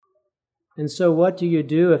And so what do you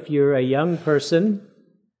do if you're a young person,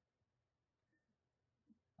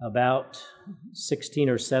 about 16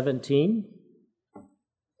 or 17,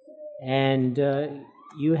 and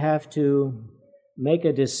you have to make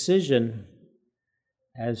a decision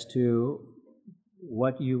as to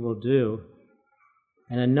what you will do?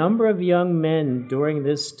 And a number of young men during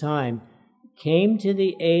this time came to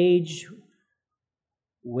the age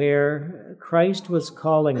where Christ was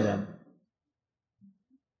calling them.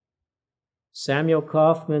 Samuel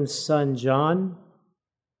Kaufman's son John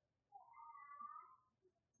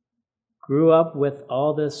grew up with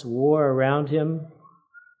all this war around him.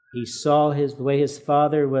 He saw the way his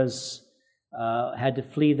father was had to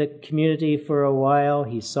flee the community for a while.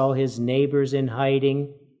 He saw his neighbors in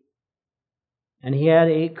hiding. And he had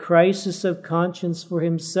a crisis of conscience for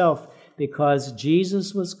himself because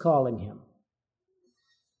Jesus was calling him.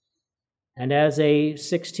 And as a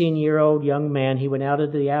 16-year-old young man, he went out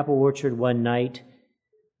into the apple orchard one night.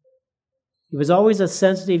 He was always a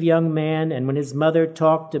sensitive young man, and when his mother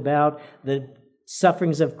talked about the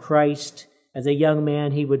sufferings of Christ, as a young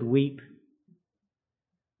man, he would weep.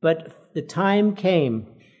 But the time came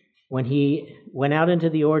when he went out into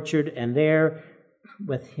the orchard, and there,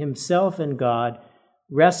 with himself and God,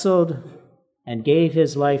 wrestled and gave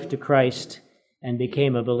his life to Christ and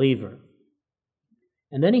became a believer.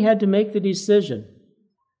 And then he had to make the decision,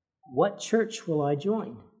 what church will I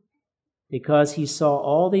join? Because he saw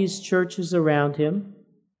all these churches around him,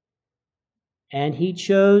 and he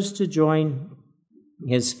chose to join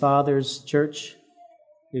his father's church.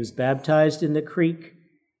 He was baptized in the creek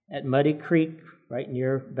at Muddy Creek, right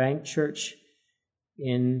near Bank Church,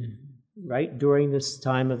 right during this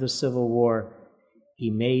time of the Civil War. He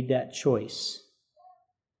made that choice.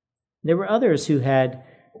 There were others who had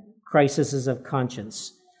crises of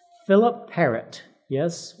conscience. Philip Parrott,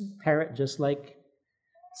 yes, parrot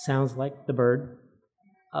sounds like the bird,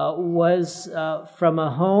 was from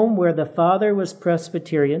a home where the father was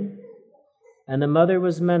Presbyterian and the mother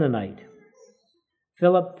was Mennonite.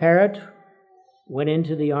 Philip Parrott went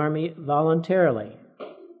into the army voluntarily,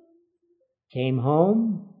 came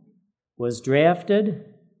home, was drafted,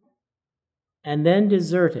 and then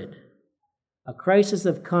deserted. A crisis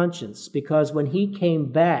of conscience, because when he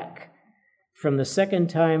came back from the second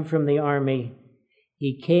time from the army,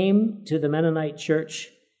 he came to the Mennonite church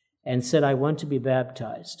and said, I want to be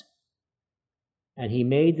baptized. And he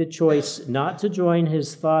made the choice not to join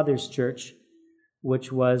his father's church,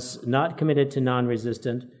 which was not committed to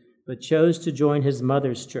non-resistant, but chose to join his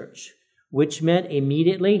mother's church, which meant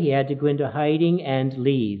immediately he had to go into hiding and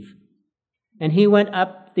leave. And he went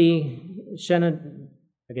up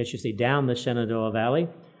down the Shenandoah Valley,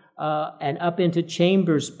 and up into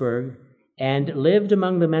Chambersburg, and lived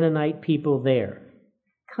among the Mennonite people there.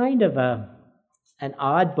 Kind of an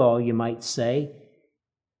oddball, you might say,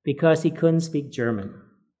 because he couldn't speak German.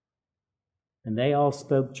 And they all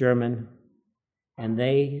spoke German, and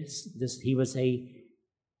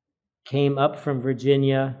came up from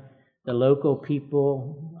Virginia. The local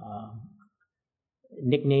people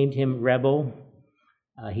nicknamed him Rebel.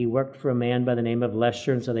 He worked for a man by the name of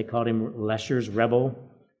Lesher, and so they called him Lesher's Rebel.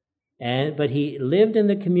 But he lived in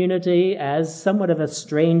the community as somewhat of a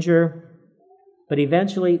stranger, but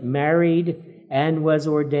eventually married and was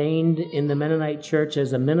ordained in the Mennonite church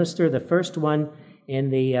as a minister, the first one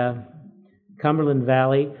in the Cumberland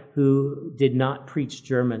Valley who did not preach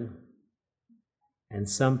German. And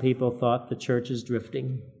some people thought the church is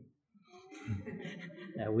drifting.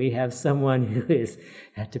 That we have someone who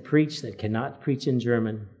had to preach that cannot preach in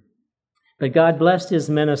German. But God blessed his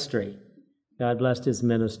ministry. God blessed his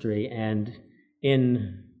ministry. And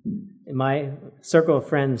in my circle of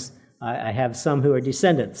friends, I have some who are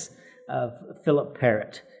descendants of Philip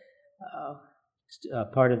Parrott,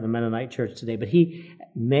 part of the Mennonite church today. But he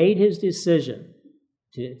made his decision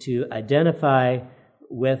to identify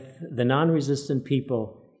with the non-resistant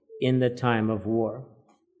people in the time of war.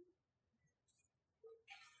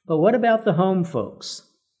 But what about the home folks?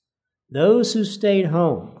 Those who stayed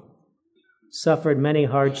home suffered many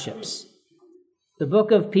hardships. The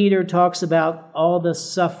book of Peter talks about all the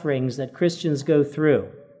sufferings that Christians go through.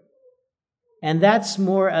 And that's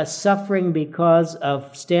more a suffering because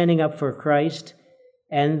of standing up for Christ,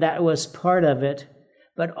 and that was part of it.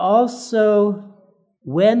 But also,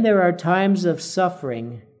 when there are times of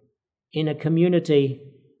suffering in a community,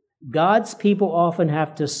 God's people often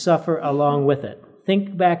have to suffer along with it.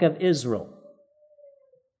 Think back of Israel.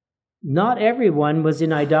 Not everyone was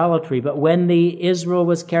in idolatry, but when Israel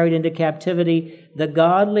was carried into captivity, the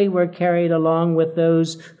godly were carried along with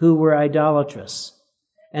those who were idolatrous.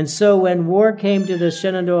 And so when war came to the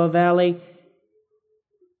Shenandoah Valley,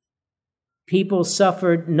 People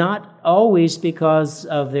suffered not always because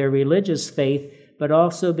of their religious faith, but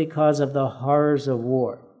also because of the horrors of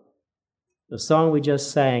war. The song we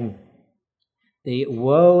just sang, the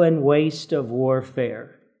woe and waste of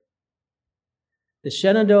warfare. The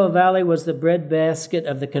Shenandoah Valley was the breadbasket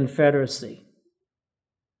of the Confederacy.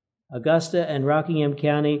 Augusta and Rockingham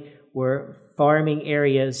County were farming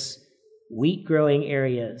areas, wheat-growing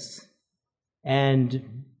areas,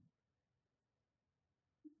 and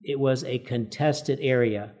it was a contested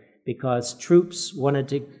area because troops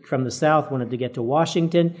from the south wanted to get to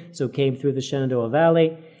Washington, so came through the Shenandoah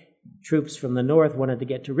Valley. Troops from the north wanted to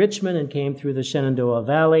get to Richmond and came through the Shenandoah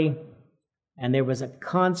Valley. And there was a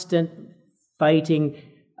constant fighting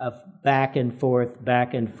of back and forth,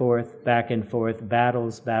 back and forth, back and forth,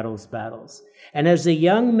 battles, battles, battles. And as the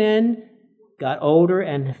young men got older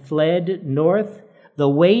and fled north, the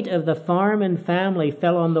weight of the farm and family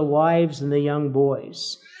fell on the wives and the young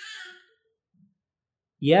boys.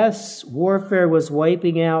 Yes, warfare was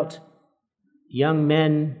wiping out young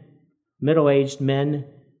men, middle-aged men,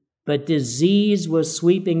 but disease was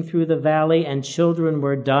sweeping through the valley and children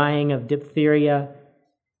were dying of diphtheria.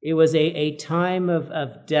 It was a time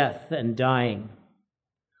of death and dying.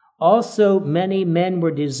 Also, many men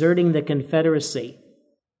were deserting the Confederacy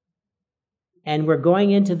and were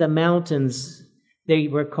going into the mountains. They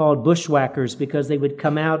were called bushwhackers because they would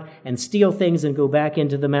come out and steal things and go back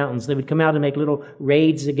into the mountains. They would come out and make little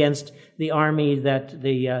raids against the army,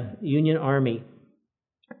 the Union Army,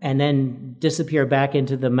 and then disappear back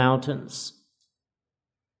into the mountains.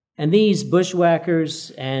 And these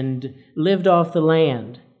bushwhackers lived off the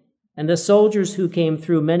land. And the soldiers who came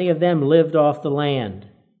through, many of them lived off the land.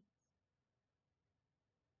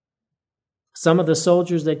 Some of the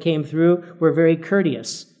soldiers that came through were very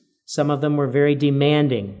courteous. Some of them were very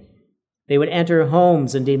demanding. They would enter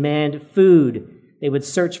homes and demand food. They would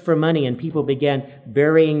search for money, and people began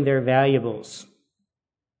burying their valuables.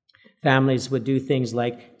 Families would do things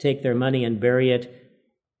like take their money and bury it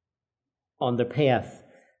on the path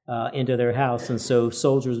into their house, and so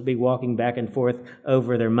soldiers would be walking back and forth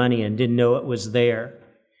over their money and didn't know it was there.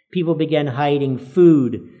 People began hiding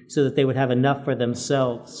food so that they would have enough for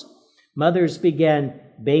themselves. Mothers began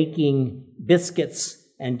baking biscuits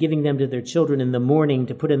and giving them to their children in the morning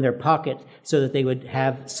to put in their pocket so that they would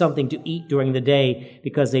have something to eat during the day,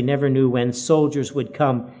 because they never knew when soldiers would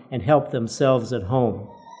come and help themselves at home.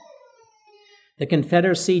 The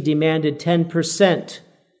Confederacy demanded 10%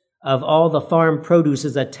 of all the farm produce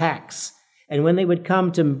as a tax. And when they would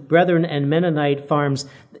come to Brethren and Mennonite farms,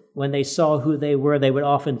 when they saw who they were, they would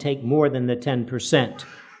often take more than the 10%.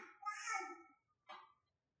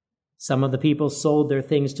 Some of the people sold their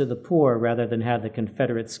things to the poor rather than have the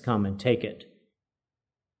Confederates come and take it.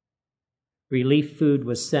 Relief food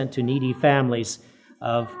was sent to needy families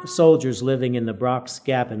of soldiers living in the Brock's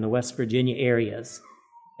Gap and the West Virginia areas.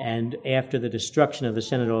 And after the destruction of the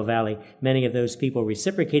Shenandoah Valley, many of those people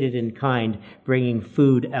reciprocated in kind, bringing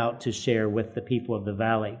food out to share with the people of the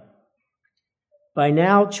valley. By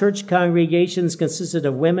now, church congregations consisted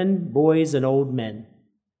of women, boys, and old men.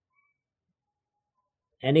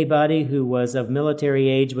 Anybody who was of military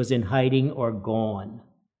age was in hiding or gone.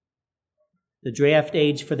 The draft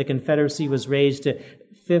age for the Confederacy was raised to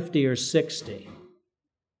 50 or 60.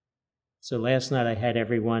 So last night I had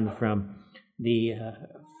everyone from the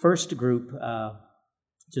first group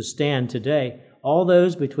to stand today. All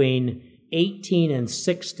those between 18 and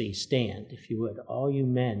 60 stand, if you would. All you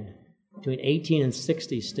men between 18 and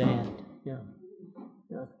 60 stand. Yeah.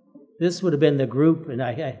 This would have been the group, and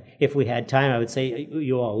if we had time, I would say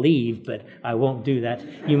you all leave, but I won't do that.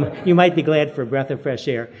 You might be glad for a breath of fresh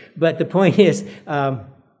air. But the point is,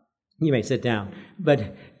 you may sit down.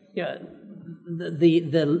 But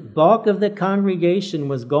the bulk of the congregation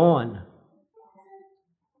was gone.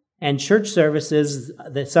 And church services,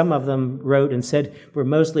 that some of them wrote and said, were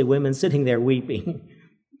mostly women sitting there weeping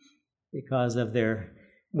because of their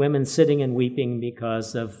women sitting and weeping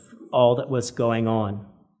because of all that was going on.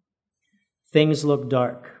 Things looked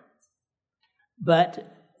dark. But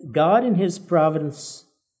God in His providence,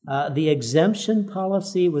 the exemption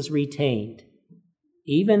policy was retained.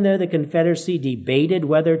 Even though the Confederacy debated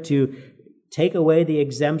whether to take away the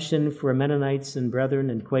exemption for Mennonites and Brethren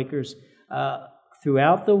and Quakers,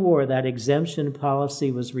 throughout the war, that exemption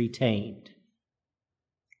policy was retained.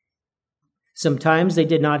 Sometimes they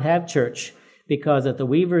did not have church because at the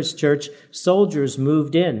Weavers' Church, soldiers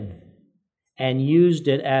moved in and used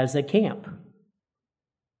it as a camp.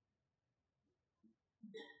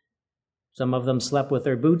 Some of them slept with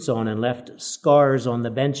their boots on and left scars on the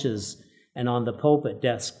benches and on the pulpit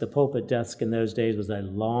desk. The pulpit desk in those days was a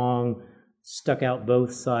long stuck out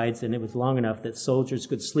both sides, and it was long enough that soldiers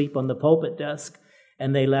could sleep on the pulpit desk,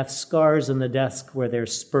 and they left scars on the desk where their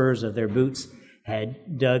spurs of their boots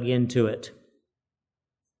had dug into it.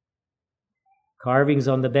 Carvings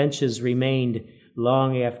on the benches remained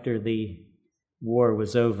long after the war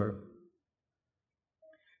was over.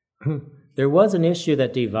 There was an issue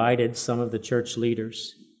that divided some of the church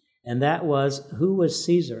leaders, and that was, who was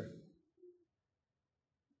Caesar?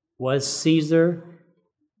 Was Caesar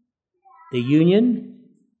the Union,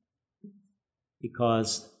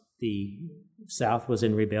 because the South was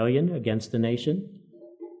in rebellion against the nation?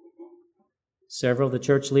 Several of the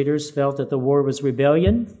church leaders felt that the war was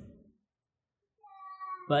rebellion.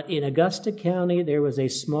 But in Augusta County, there was a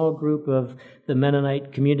small group of the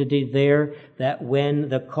Mennonite community there that when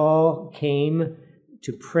the call came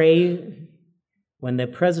to pray, when the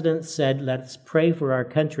president said, "Let's pray for our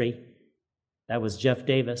country," that was Jeff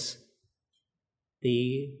Davis,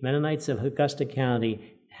 the Mennonites of Augusta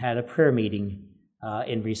County had a prayer meeting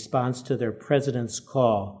in response to their president's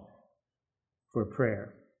call for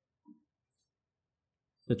prayer.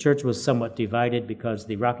 The church was somewhat divided because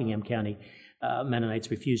the Rockingham County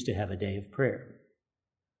Mennonites refused to have a day of prayer.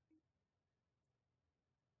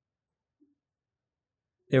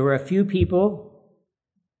 There were a few people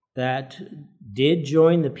that did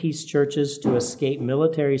join the peace churches to escape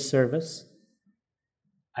military service.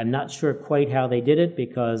 I'm not sure quite how they did it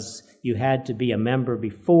because you had to be a member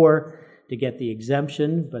before to get the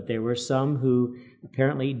exemption, but there were some who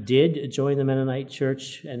apparently did join the Mennonite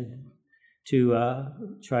church and to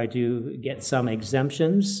try to get some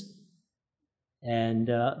exemptions. And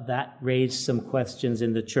that raised some questions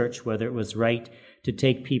in the church, whether it was right to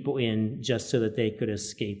take people in just so that they could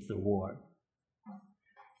escape the war.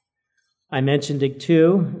 I mentioned it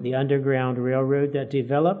too, the Underground Railroad that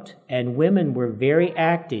developed, and women were very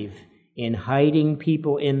active in hiding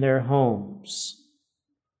people in their homes.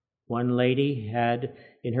 One lady had,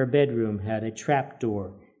 in her bedroom, had a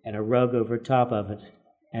trapdoor and a rug over top of it,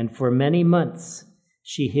 and for many months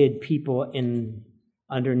she hid people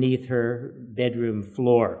underneath her bedroom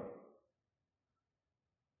floor.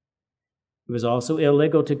 It was also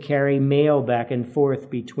illegal to carry mail back and forth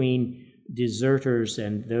between deserters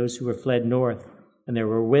and those who were fled north, and there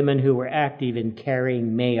were women who were active in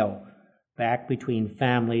carrying mail back between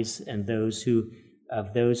families and those who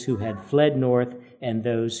had fled north and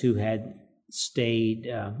those who had stayed,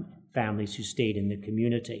 families who stayed in the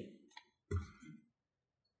community.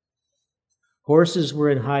 Horses were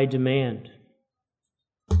in high demand.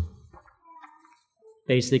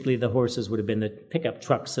 Basically, the horses would have been the pickup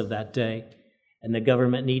trucks of that day, and the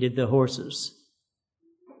government needed the horses.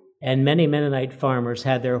 And many Mennonite farmers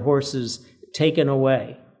had their horses taken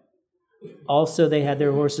away. Also, they had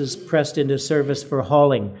their horses pressed into service for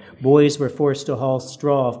hauling. Boys were forced to haul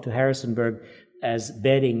straw to Harrisonburg as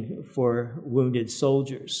bedding for wounded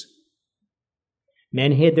soldiers.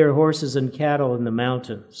 Men hid their horses and cattle in the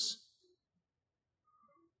mountains.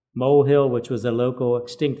 Mole Hill, which was a local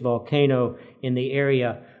extinct volcano in the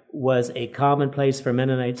area, was a common place for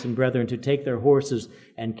Mennonites and Brethren to take their horses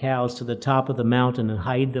and cows to the top of the mountain and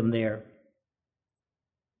hide them there.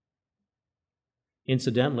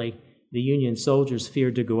 Incidentally, the Union soldiers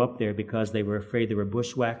feared to go up there because they were afraid there were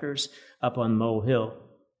bushwhackers up on Mole Hill.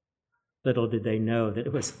 Little did they know that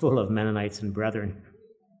it was full of Mennonites and Brethren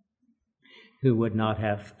who would not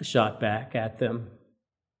have shot back at them.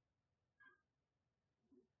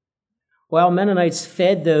 While Mennonites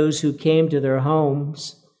fed those who came to their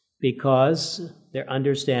homes because they're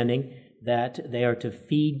understanding that they are to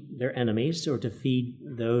feed their enemies or to feed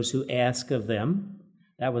those who ask of them.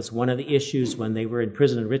 That was one of the issues when they were in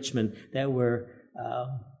prison in Richmond that were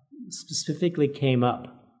specifically came up.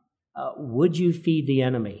 Would you feed the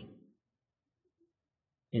enemy?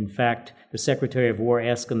 In fact, the Secretary of War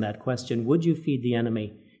asked them that question, would you feed the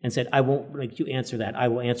enemy? And said, I won't make you answer that. I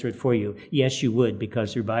will answer it for you. Yes, you would,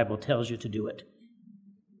 because your Bible tells you to do it.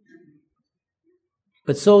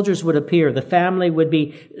 But soldiers would appear. The family would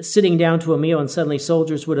be sitting down to a meal, and suddenly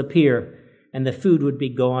soldiers would appear, and the food would be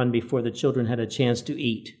gone before the children had a chance to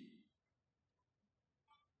eat.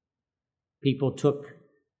 People took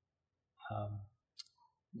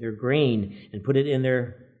their grain and put it in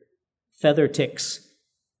their feather ticks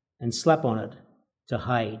and slept on it to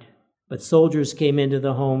hide. But soldiers came into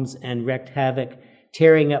the homes and wreaked havoc,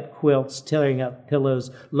 tearing up quilts, tearing up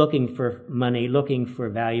pillows, looking for money, looking for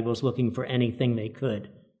valuables, looking for anything they could,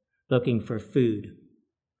 looking for food.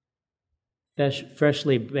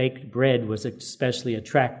 Freshly baked bread was especially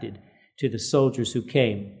attracted to the soldiers who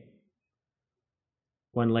came.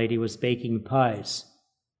 One lady was baking pies,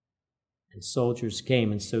 and soldiers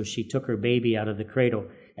came, and so she took her baby out of the cradle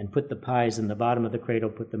and put the pies in the bottom of the cradle,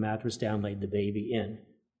 put the mattress down, laid the baby in.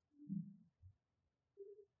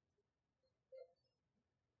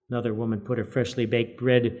 Another woman put her freshly baked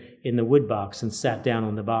bread in the wood box and sat down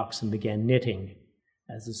on the box and began knitting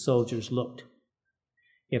as the soldiers looked.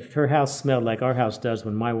 If her house smelled like our house does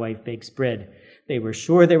when my wife bakes bread, they were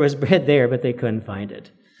sure there was bread there, but they couldn't find it.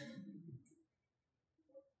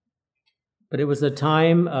 But it was a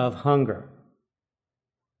time of hunger.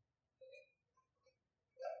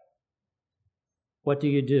 What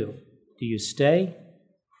do? Do you stay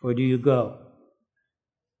or do you go?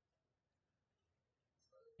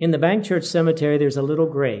 In the Bank Church Cemetery, there's a little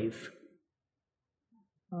grave.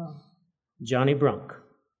 Johnny Brunk.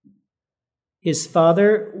 His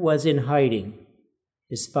father was in hiding.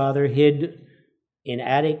 His father hid in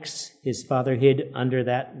attics. His father hid under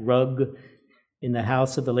that rug in the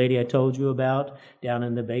house of the lady I told you about, down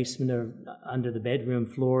in the basement or under the bedroom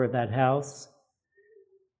floor of that house.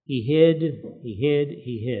 He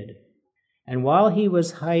hid. And while he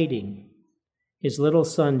was hiding, his little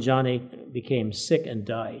son Johnny became sick and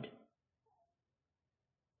died.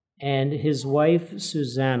 And his wife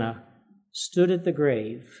Susanna stood at the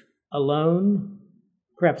grave, alone,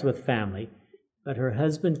 perhaps with family, but her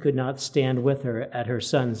husband could not stand with her at her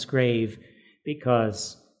son's grave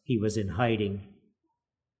because he was in hiding.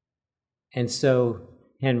 And so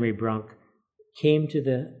Henry Brunk came to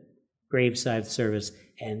the graveside service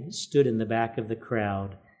and stood in the back of the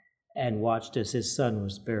crowd and watched as his son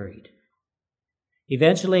was buried.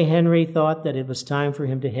 Eventually, Henry thought that it was time for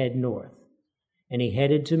him to head north, and he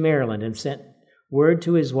headed to Maryland and sent word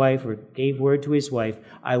to his wife, or gave word to his wife,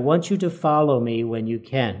 "I want you to follow me when you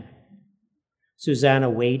can." Susanna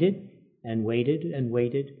waited and waited and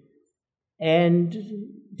waited and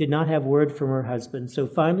did not have word from her husband. So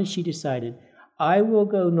finally she decided, I will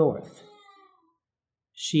go north.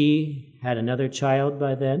 She had another child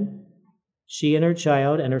by then. She and her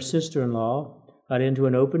child and her sister-in-law got into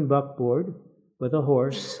an open buckboard with a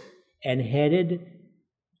horse and headed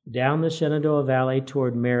down the Shenandoah Valley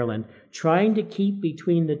toward Maryland, trying to keep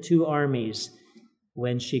between the two armies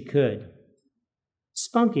when she could.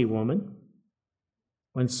 Spunky woman.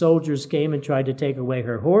 When soldiers came and tried to take away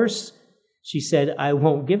her horse, she said, "I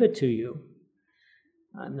won't give it to you."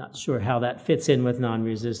 I'm not sure how that fits in with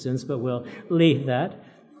non-resistance, but we'll leave that.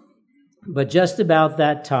 But just about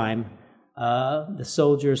that time, the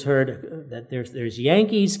soldiers heard that there's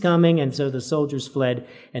Yankees coming, and so the soldiers fled,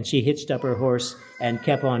 and she hitched up her horse and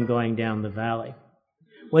kept on going down the valley.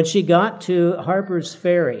 When she got to Harper's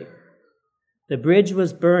Ferry, the bridge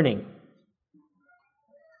was burning,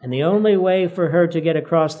 and the only way for her to get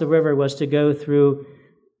across the river was to go through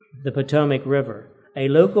the Potomac River. A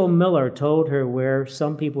local miller told her where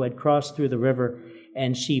some people had crossed through the river,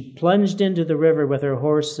 and she plunged into the river with her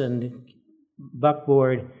horse and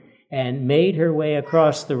buckboard and made her way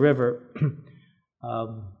across the river.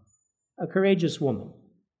 A courageous woman.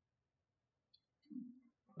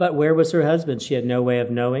 But where was her husband? She had no way of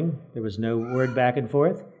knowing. There was no word back and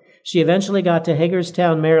forth. She eventually got to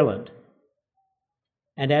Hagerstown, Maryland.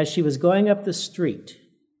 And as she was going up the street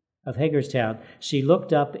of Hagerstown, she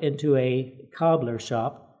looked up into a cobbler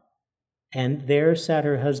shop, and there sat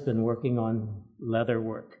her husband working on leather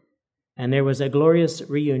work. And there was a glorious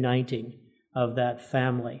reuniting of that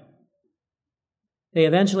family. They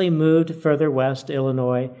eventually moved further west,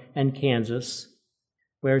 Illinois and Kansas,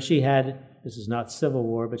 where she had, this is not Civil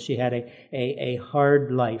War, but she had a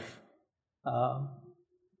hard life.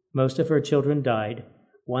 Most of her children died.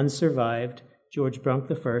 One survived, George Brunk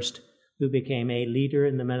I, who became a leader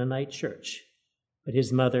in the Mennonite Church. But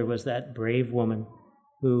his mother was that brave woman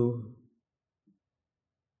who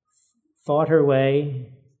fought her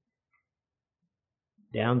way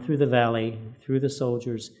down through the valley, through the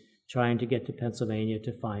soldiers, trying to get to Pennsylvania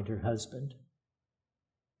to find her husband.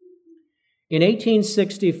 In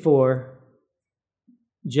 1864,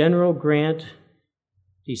 General Grant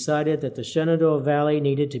decided that the Shenandoah Valley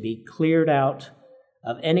needed to be cleared out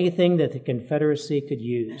of anything that the Confederacy could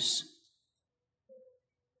use.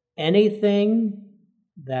 Anything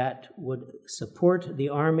that would support the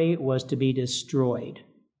army was to be destroyed.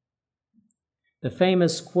 The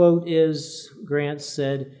famous quote is, Grant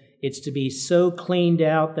said, "It's to be so cleaned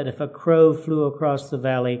out that if a crow flew across the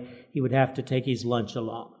valley, he would have to take his lunch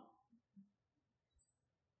along."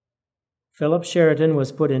 Philip Sheridan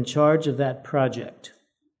was put in charge of that project.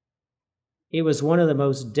 It was one of the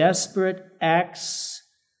most desperate acts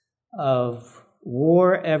of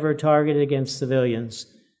war ever targeted against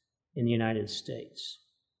civilians in the United States.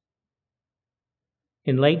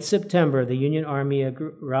 In late September, the Union Army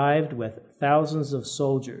arrived with thousands of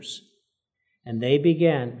soldiers, and they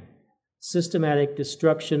began systematic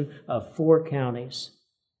destruction of 4 counties.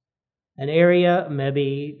 An area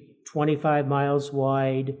maybe 25 miles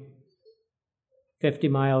wide, 50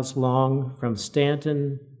 miles long, from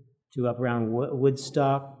Stanton to up around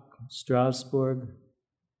Woodstock, Strasbourg.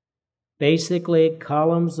 Basically,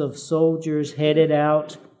 columns of soldiers headed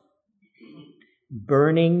out,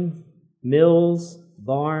 burning mills,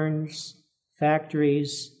 barns,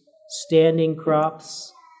 factories, standing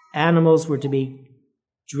crops. Animals were to be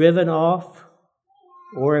driven off,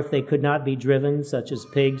 or if they could not be driven, such as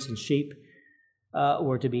pigs and sheep,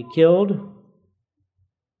 were to be killed.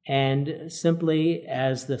 And simply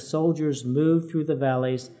as the soldiers moved through the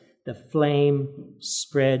valleys, the flame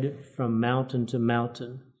spread from mountain to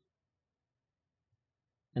mountain.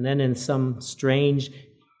 And then in some strange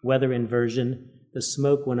weather inversion, the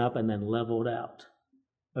smoke went up and then leveled out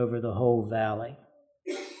over the whole valley.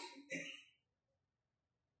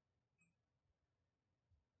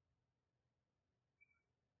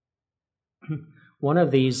 One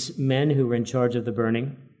of these men who were in charge of the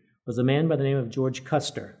burning was a man by the name of George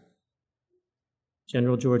Custer.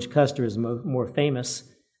 General George Custer is more famous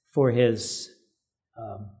for his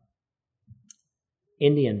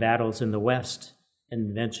Indian battles in the West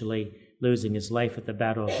and eventually losing his life at the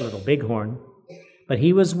Battle of Little Bighorn. But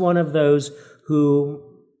he was one of those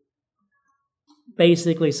who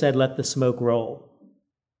basically said, let the smoke roll.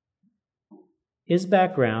 His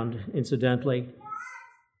background, incidentally,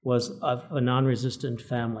 was of a non-resistant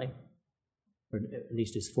family, or at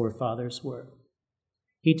least his forefathers were.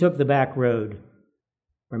 He took the back road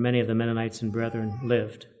where many of the Mennonites and Brethren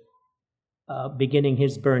lived, beginning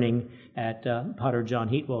his burning at Potter John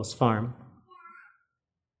Heatwell's farm.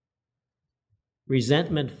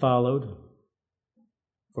 Resentment followed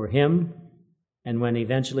for him, and when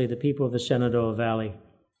eventually the people of the Shenandoah Valley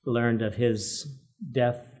learned of his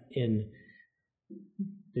death in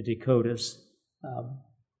the Dakotas,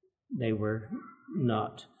 they were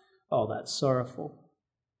not all that sorrowful.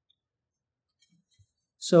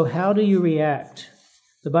 So how do you react?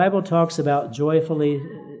 The Bible talks about joyfully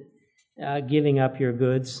giving up your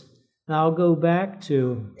goods. And I'll go back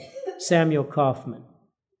to Samuel Kaufman,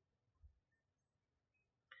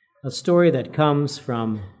 a story that comes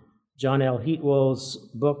from John L. Heatwell's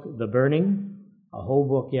book, The Burning, a whole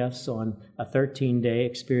book, yes, on a 13-day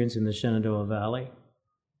experience in the Shenandoah Valley.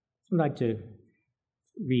 I'd like to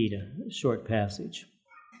read a short passage.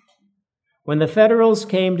 When the Federals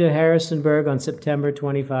came to Harrisonburg on September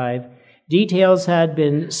 25, details had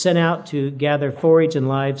been sent out to gather forage and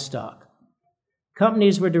livestock.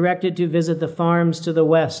 Companies were directed to visit the farms to the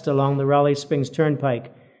west along the Raleigh Springs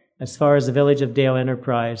Turnpike as far as the village of Dale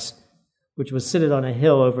Enterprise, which was seated on a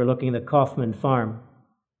hill overlooking the Kaufman farm.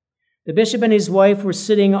 The bishop and his wife were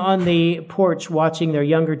sitting on the porch watching their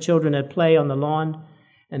younger children at play on the lawn,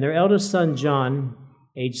 and their eldest son, John,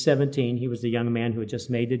 age 17, he was the young man who had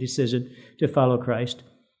just made the decision to follow Christ,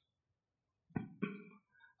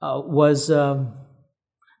 was under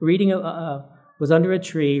a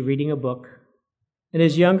tree reading a book, and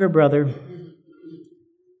his younger brother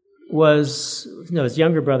was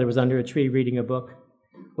under a tree reading a book,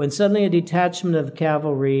 when suddenly a detachment of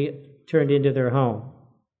cavalry turned into their home.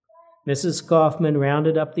 Mrs. Kaufman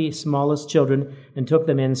rounded up the smallest children and took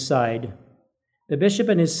them inside. The bishop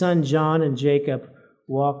and his son John and Jacob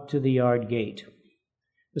walked to the yard gate.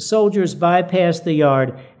 The soldiers bypassed the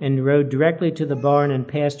yard and rode directly to the barn and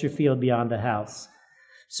pasture field beyond the house.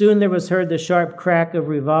 Soon there was heard the sharp crack of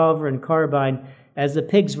revolver and carbine as the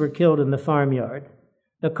pigs were killed in the farmyard.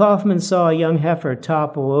 The Kaufman saw a young heifer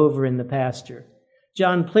topple over in the pasture.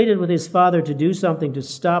 John pleaded with his father to do something to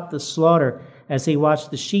stop the slaughter as he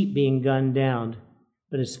watched the sheep being gunned down.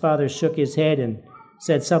 But his father shook his head and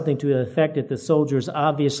said something to the effect that the soldiers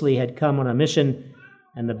obviously had come on a mission,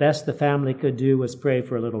 and the best the family could do was pray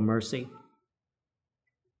for a little mercy.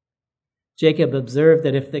 Jacob observed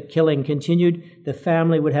that if the killing continued, the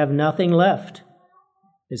family would have nothing left.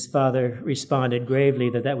 His father responded gravely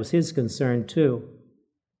that that was his concern too.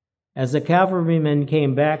 As the cavalrymen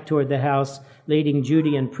came back toward the house, leading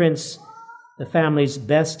Judy and Prince, the family's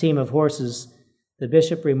best team of horses, the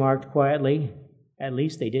bishop remarked quietly, "At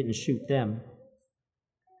least they didn't shoot them."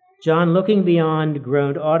 John, looking beyond,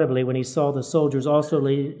 groaned audibly when he saw the soldiers also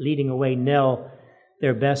leading away Nell,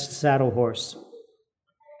 their best saddle horse.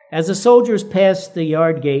 As the soldiers passed the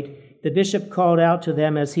yard gate, the bishop called out to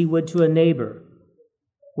them as he would to a neighbor,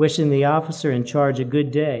 wishing the officer in charge a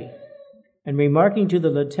good day, and remarking to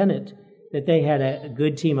the lieutenant that they had a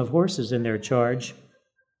good team of horses in their charge.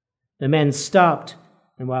 The men stopped,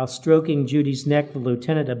 and while stroking Judy's neck, the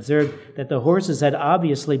lieutenant observed that the horses had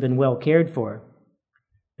obviously been well cared for.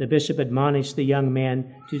 The bishop admonished the young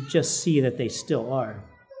man to just see that they still are,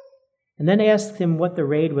 and then asked him what the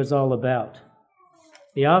raid was all about.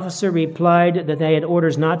 The officer replied that they had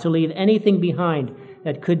orders not to leave anything behind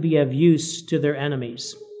that could be of use to their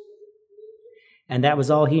enemies. And that was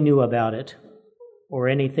all he knew about it, or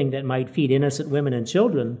anything that might feed innocent women and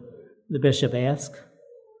children, the bishop asked.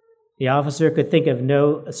 The officer could think of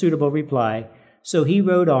no suitable reply, so he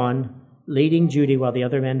rode on, leading Judy while the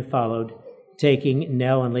other men followed, taking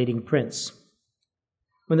Nell and leading Prince.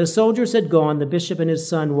 When the soldiers had gone, the bishop and his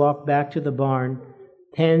son walked back to the barn,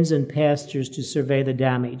 pens and pastures to survey the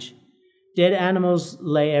damage. Dead animals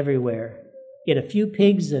lay everywhere, yet a few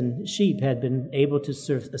pigs and sheep had been able to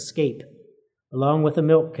escape, along with a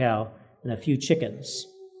milk cow and a few chickens.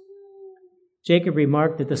 Jacob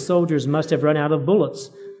remarked that the soldiers must have run out of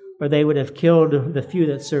bullets, or they would have killed the few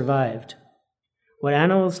that survived. What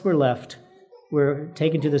animals were left were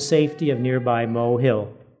taken to the safety of nearby Mole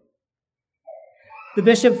Hill. The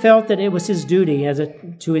bishop felt that it was his duty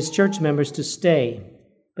to his church members to stay,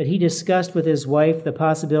 but he discussed with his wife the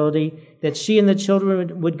possibility that she and the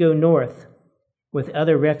children would go north with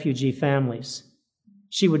other refugee families.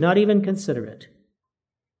 She would not even consider it.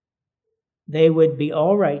 They would be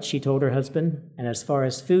all right, she told her husband, and as far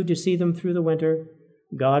as food to see them through the winter,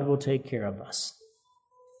 God will take care of us.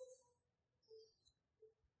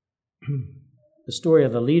 The story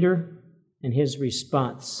of a leader and his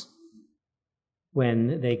response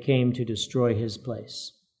when they came to destroy his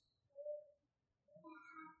place.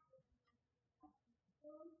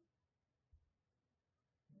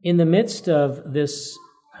 In the midst of this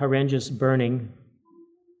horrendous burning,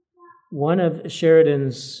 one of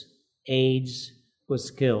Sheridan's aides was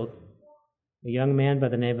killed, a young man by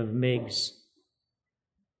the name of Miggs.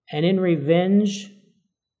 And in revenge,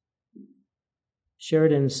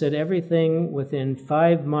 Sheridan said everything within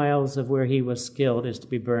 5 miles of where he was killed is to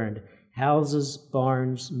be burned. Houses,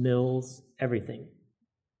 barns, mills, everything.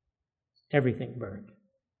 Everything burned.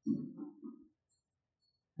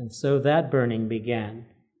 And so that burning began.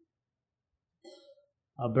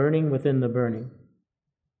 A burning within the burning.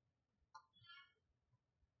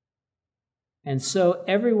 And so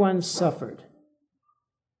everyone suffered.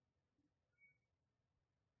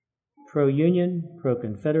 Pro-Union,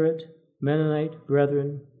 pro-Confederate, Mennonite,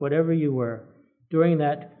 Brethren, whatever you were, during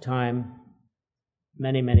that time,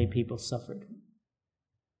 many, many people suffered.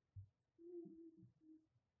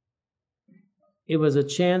 It was a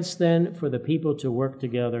chance then for the people to work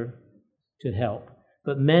together to help.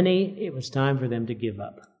 But many, it was time for them to give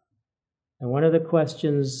up. And one of the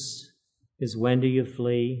questions is, when do you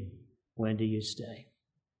flee? When do you stay?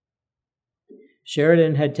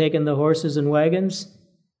 Sheridan had taken the horses and wagons,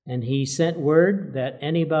 and he sent word that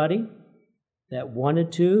anybody that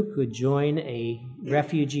wanted to could join a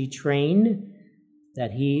refugee train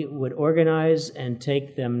that he would organize and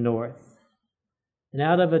take them north. And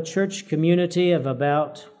out of a church community of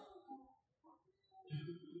about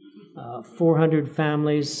 400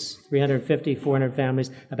 families, 350, 400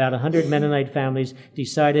 families, about 100 Mennonite families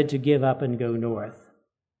decided to give up and go north.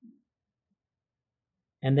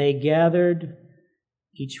 And they gathered,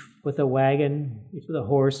 each with a wagon, each with a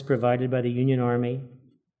horse provided by the Union Army,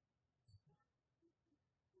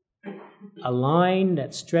 a line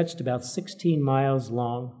that stretched about 16 miles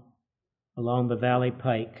long along the Valley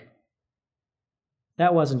Pike.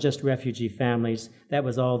 That wasn't just refugee families. That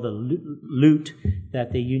was all the loot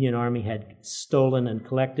that the Union Army had stolen and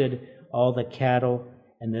collected, all the cattle,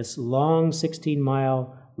 and this long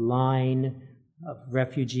 16-mile line of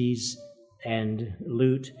refugees and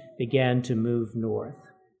loot began to move north.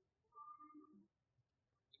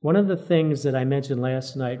 One of the things that I mentioned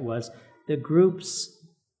last night was the groups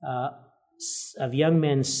of young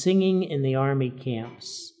men singing in the army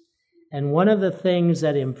camps. And one of the things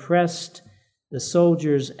that impressed the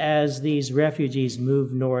soldiers as these refugees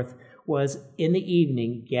moved north was in the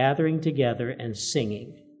evening gathering together and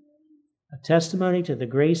singing. A testimony to the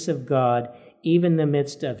grace of God, even in the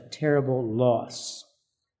midst of terrible loss.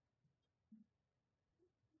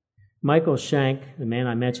 Michael Shank, the man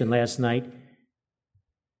I mentioned last night,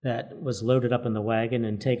 that was loaded up in the wagon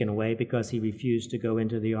and taken away because he refused to go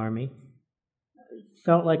into the army,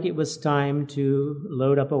 felt like it was time to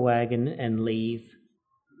load up a wagon and leave.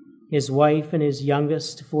 His wife and his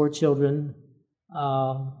youngest 4 children,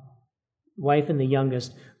 wife and the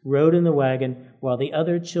youngest, rode in the wagon while the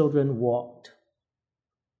other children walked.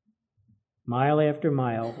 Mile after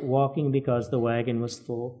mile, walking because the wagon was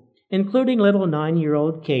full, including little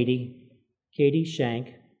 9-year-old Katie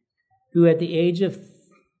Shank, who at the age of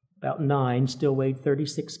about 9 still weighed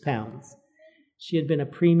 36 pounds. She had been a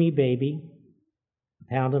preemie baby,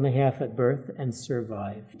 pound and a half at birth, and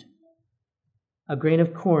survived. A grain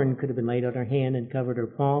of corn could have been laid on her hand and covered her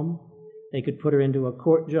palm. They could put her into a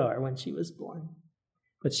quart jar when she was born.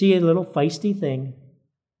 But she, a little feisty thing,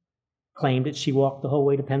 claimed that she walked the whole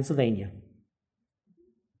way to Pennsylvania.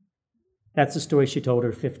 That's the story she told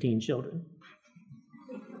her 15 children.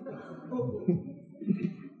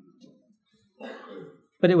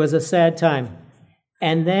 But it was a sad time.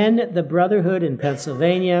 And then the Brotherhood in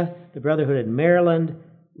Pennsylvania, the Brotherhood in Maryland,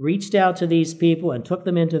 reached out to these people and took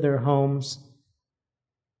them into their homes.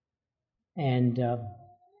 And it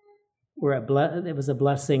was a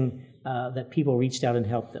blessing that people reached out and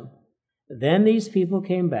helped them. Then these people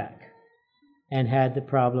came back and had the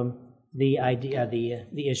problem, the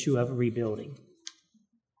issue of rebuilding.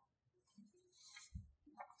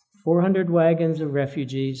 400 wagons of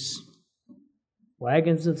refugees,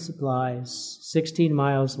 wagons of supplies, 16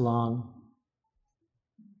 miles long,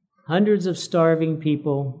 hundreds of starving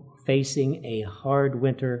people facing a hard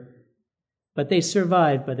winter, but they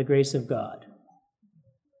survived by the grace of God.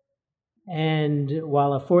 And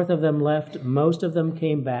while a fourth of them left, most of them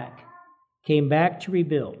came back to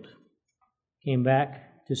rebuild, came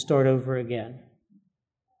back to start over again,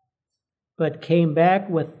 but came back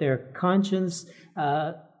with their conscience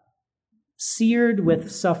seared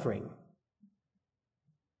with suffering.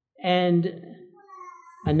 And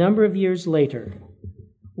a number of years later,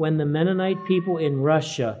 when the Mennonite people in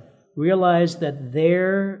Russia realized that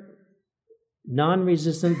their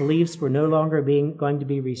non-resistant beliefs were no longer going to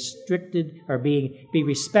be restricted or be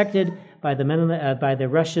respected by the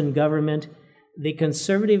Russian government, the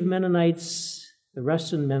conservative Mennonites, the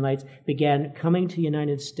Russian Mennonites, began coming to the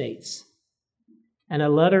United States. And a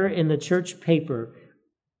letter in the church paper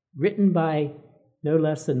written by no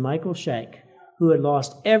less than Michael Shank, who had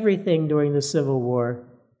lost everything during the Civil War.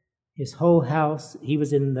 His whole house, he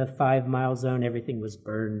was in the 5-mile zone, everything was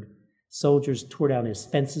burned. Soldiers tore down his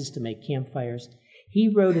fences to make campfires. He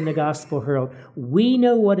wrote in the Gospel Herald, "We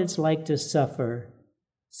know what it's like to suffer,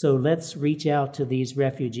 so let's reach out to these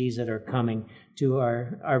refugees that are coming, to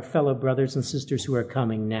our fellow brothers and sisters who are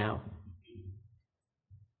coming now."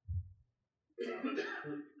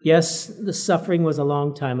 Yes, the suffering was a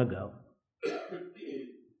long time ago.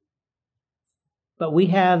 But we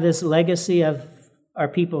have this legacy of our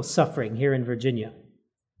people suffering here in Virginia.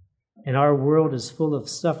 And our world is full of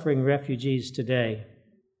suffering refugees today.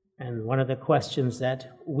 And one of the questions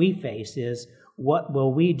that we face is, what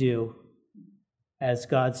will we do as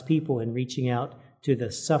God's people in reaching out to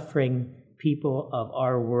the suffering people of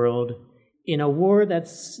our world in a war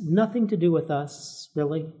that's nothing to do with us,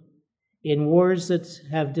 really, in wars that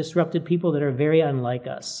have disrupted people that are very unlike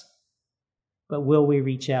us? But will we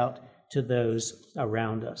reach out to those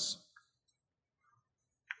around us?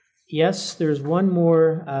 Yes, there's one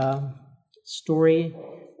more story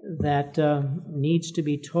that needs to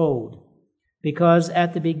be told, because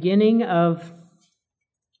at the beginning of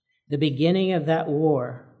that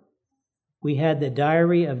war, we had the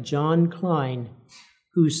diary of John Klein,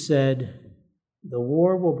 who said, "The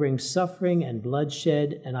war will bring suffering and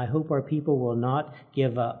bloodshed, and I hope our people will not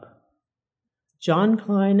give up." John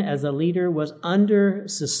Klein, as a leader, was under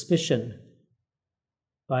suspicion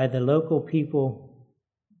by the local people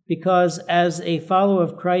because as a follower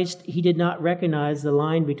of Christ, he did not recognize the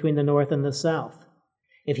line between the North and the South.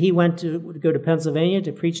 If he went to go to Pennsylvania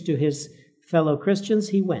to preach to his fellow Christians,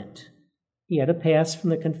 he went. He had a pass from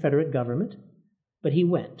the Confederate government, but he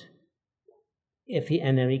went.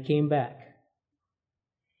 And then he came back.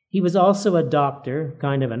 He was also a doctor,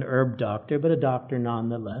 kind of an herb doctor, but a doctor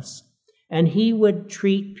nonetheless. And he would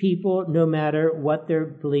treat people no matter what their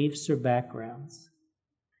beliefs or backgrounds.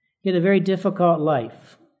 He had a very difficult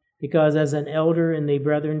life because as an elder in the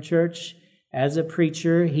Brethren Church, as a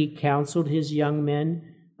preacher, he counseled his young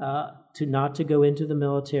men not to go into the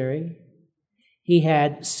military. He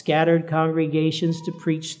had scattered congregations to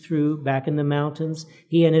preach through back in the mountains.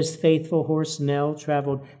 He and his faithful horse Nell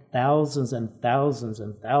traveled thousands and thousands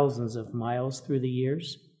and thousands of miles through the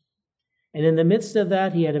years. And in the midst of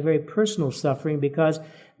that, he had a very personal suffering because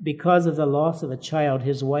of the loss of a child.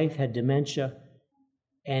 His wife had dementia,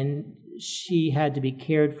 and she had to be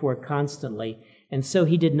cared for constantly. And so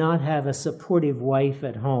he did not have a supportive wife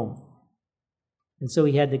at home. And so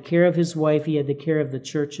he had the care of his wife, he had the care of the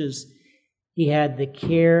churches, he had the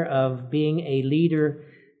care of being a leader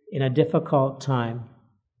in a difficult time.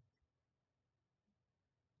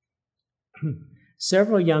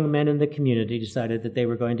 Several young men in the community decided that they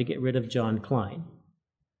were going to get rid of John Klein.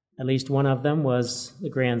 At least one of them was the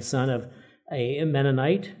grandson of a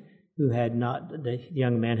Mennonite the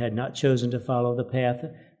young man had not chosen to follow the path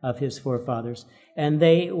of his forefathers. And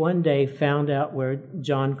they one day found out where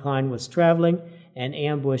John Klein was traveling and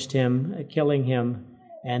ambushed him, killing him.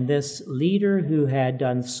 And this leader who had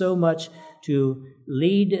done so much to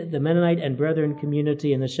lead the Mennonite and Brethren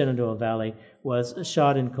community in the Shenandoah Valley was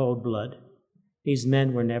shot in cold blood. These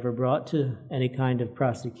men were never brought to any kind of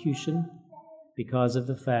prosecution because of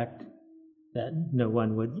the fact that no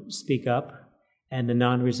one would speak up and the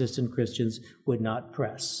non-resistant Christians would not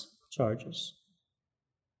press charges.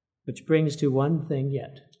 Which brings to one thing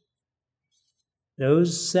yet.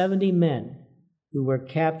 Those 70 men who were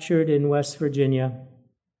captured in West Virginia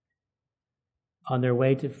on their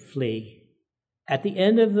way to flee, at the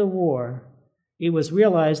end of the war, it was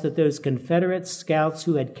realized that those Confederate scouts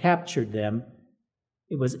who had captured them,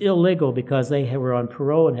 it was illegal because they were on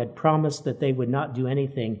parole and had promised that they would not do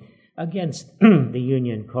anything against the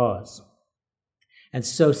Union cause. And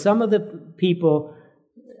so some of the people,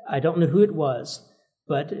 I don't know who it was,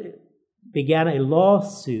 but began a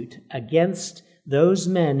lawsuit against those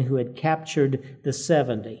men who had captured the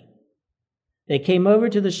 70. They came over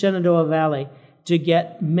to the Shenandoah Valley to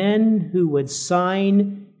get men who would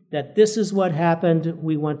sign that this is what happened,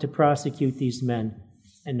 we want to prosecute these men,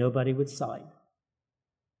 and nobody would sign.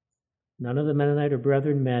 None of the Mennonite or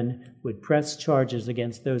Brethren men would press charges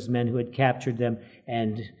against those men who had captured them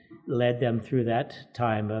and led them through that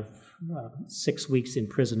time of 6 weeks in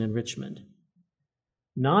prison in Richmond.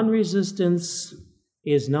 Non-resistance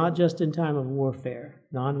is not just in time of warfare.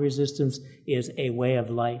 Non-resistance is a way of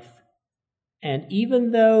life. And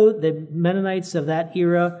even though the Mennonites of that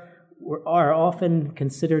era are often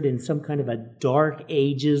considered in some kind of a dark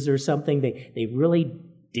ages or something, they really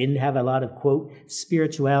didn't have a lot of, quote,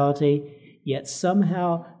 spirituality, yet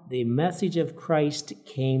somehow the message of Christ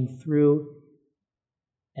came through,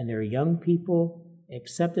 and their young people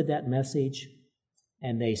accepted that message,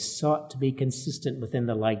 and they sought to be consistent within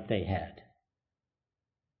the light they had.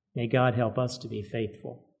 May God help us to be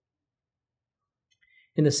faithful.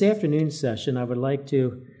 In this afternoon session, I would like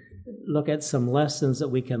to look at some lessons that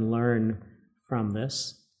we can learn from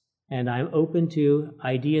this, and I'm open to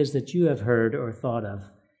ideas that you have heard or thought of.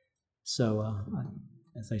 So,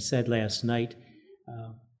 as I said last night,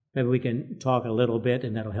 maybe we can talk a little bit,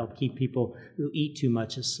 and that'll help keep people who eat too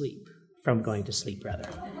much from going to sleep, rather.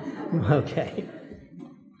 Okay.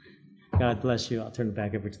 God bless you. I'll turn it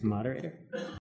back over to the moderator.